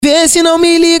Vê se não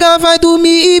me liga, vai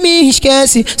dormir e me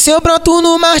esquece. Se eu broto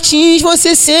no Martins,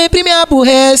 você sempre me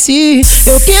aborrece.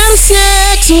 Eu quero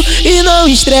sexo e não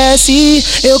estresse.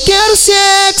 Eu quero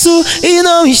sexo e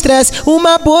não estresse.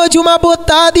 Uma boa de uma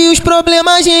botada e os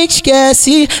problemas a gente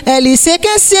esquece. LC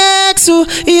quer sexo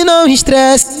e não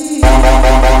estresse.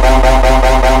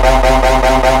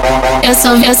 Eu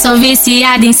sou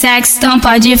viciada em sexo, então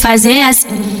pode fazer assim.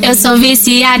 Eu sou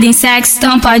viciada em sexo,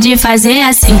 então pode fazer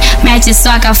assim. Mete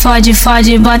soca, fode,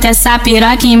 fode, bota essa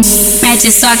piroca em mim.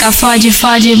 Mete soca, fode,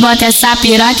 fode, bota essa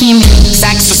piroca em mim.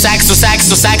 Sexo, sexo,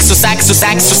 sexo, sexo, sexo,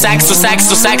 sexo, sexo,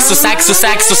 sexo, sexo, sexo,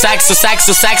 sexo, sexo,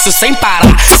 sexo, sexo, sem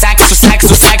parar. Sexo,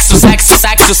 sexo, sexo, sexo,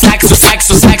 sexo, sexo,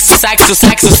 sexo, sexo, sexo,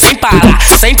 sexo, sem parar,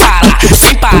 sem parar,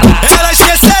 sem parar. Elas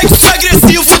querem sexo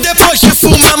agressivo depois de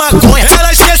fumar maconha.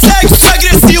 Elas querem sexo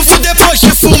agressivo depois de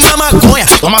fumar maconha.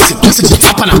 Toma sequência de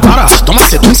tapa na cara, toma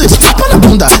sequência de tapa na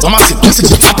bunda. Toma sequência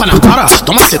de tapa na cara,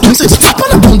 toma sequência de tapa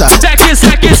na bunda.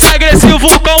 Sexo agressivo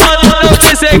comandando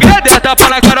de segredo. É tapa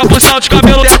na cara, puxão de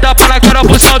cabelo. É tapa na cara,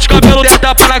 puxão de cabelo. É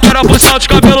tapa na cara, puxão de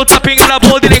cabelo. Tapinha na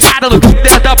bunda e negada no c.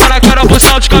 É tapa na cara,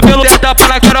 puxão de cabelo. É tapa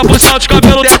na cara, puxão de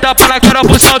cabelo. É tapa na cara,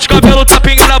 puxão de cabelo.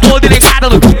 Tapinha na bunda e negada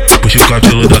no c. Puxa o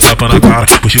cabelo, dá tapa na cara.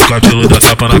 Puxa o cabelo, dá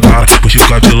tapa na cara. Puxa o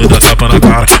cabelo, dá tapa na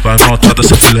cara. Vai maltrata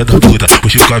essa filha da puta.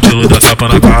 Puxa o cabelo, dá tapa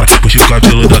na cara. Puxa o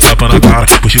cabelo, dá tapa na cara.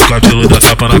 Puxa o cabelo, dá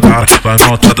tapa na cara. Vai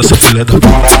maltrata essa filha da puta.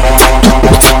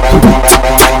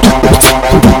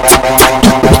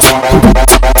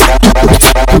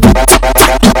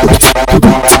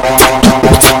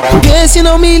 Vê se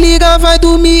não me liga, vai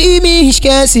dormir e me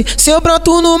esquece. Se eu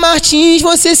broto no Martins,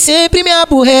 você sempre me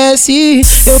aborrece.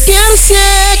 Eu quero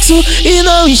sexo e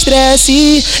não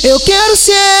estresse. Eu quero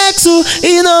sexo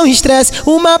e não estresse.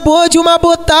 Uma boa de uma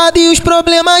botada e os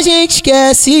problemas a gente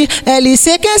esquece.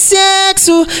 LC quer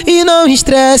sexo e não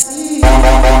estresse.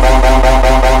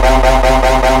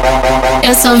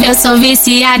 Eu sou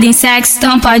viciada em sexo,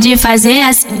 então pode fazer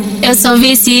assim. Eu sou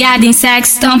viciada em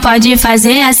sexo, então pode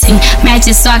fazer assim.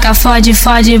 Mete soca, fode,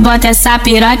 fode, bota essa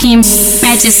piroca em mim.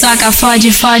 Mete soca,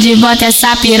 fode, fode, bota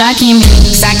essa piroca em mim.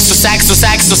 Sexo, sexo,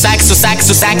 sexo, sexo,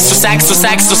 sexo, sexo, sexo,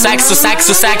 sexo, sexo,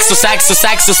 sexo, sexo, sexo,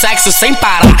 sexo, sexo, sem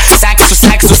parar. Sexo,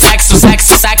 sexo, sexo,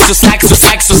 sexo, sexo, sexo,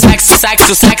 sexo, sexo,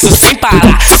 sexo, sexo, sem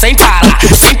parar, sem parar,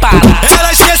 sem parar.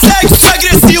 Elas querem sexo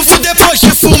agressivo depois de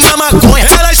fumar maconha.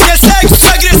 Elas querem sexo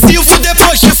agressivo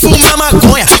depois de fumar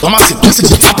maconha. Toma sequência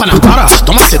de tapa na cara,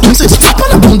 toma sequência de tapa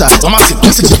na bunda. Toma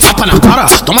sequência de tapa na cara,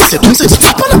 toma sequência de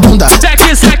tapa na bunda.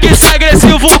 Sexo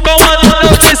agressivo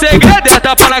comandando de segredo. É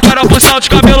tapa na cara, puxão de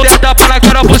cabelo. É tapa na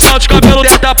cara, puxão de cabelo.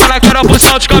 É tapa na cara,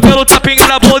 puxão de cabelo. Tapinha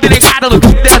na bunda e negada no c.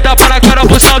 É tapa na cara,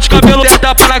 puxão de cabelo. É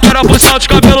tapa na cara, puxão de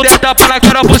cabelo. É tapa na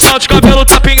cara, puxão de cabelo.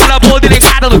 Tapinha na bunda e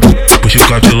negada no c. Puxa o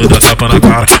cabelo, dá tapa na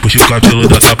cara. Puxa o cabelo,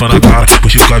 dá tapa na cara.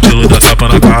 Puxa o cabelo, dá tapa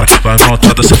na cara. Vai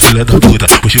maltrata essa filha da puta.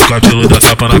 Puxa o cabelo, dá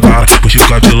tapa na cara. Puxa o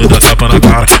cabelo, dá tapa na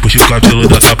cara. Puxa o cabelo,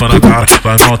 dá tapa na cara.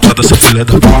 Vai maltrata essa filha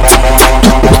da puta.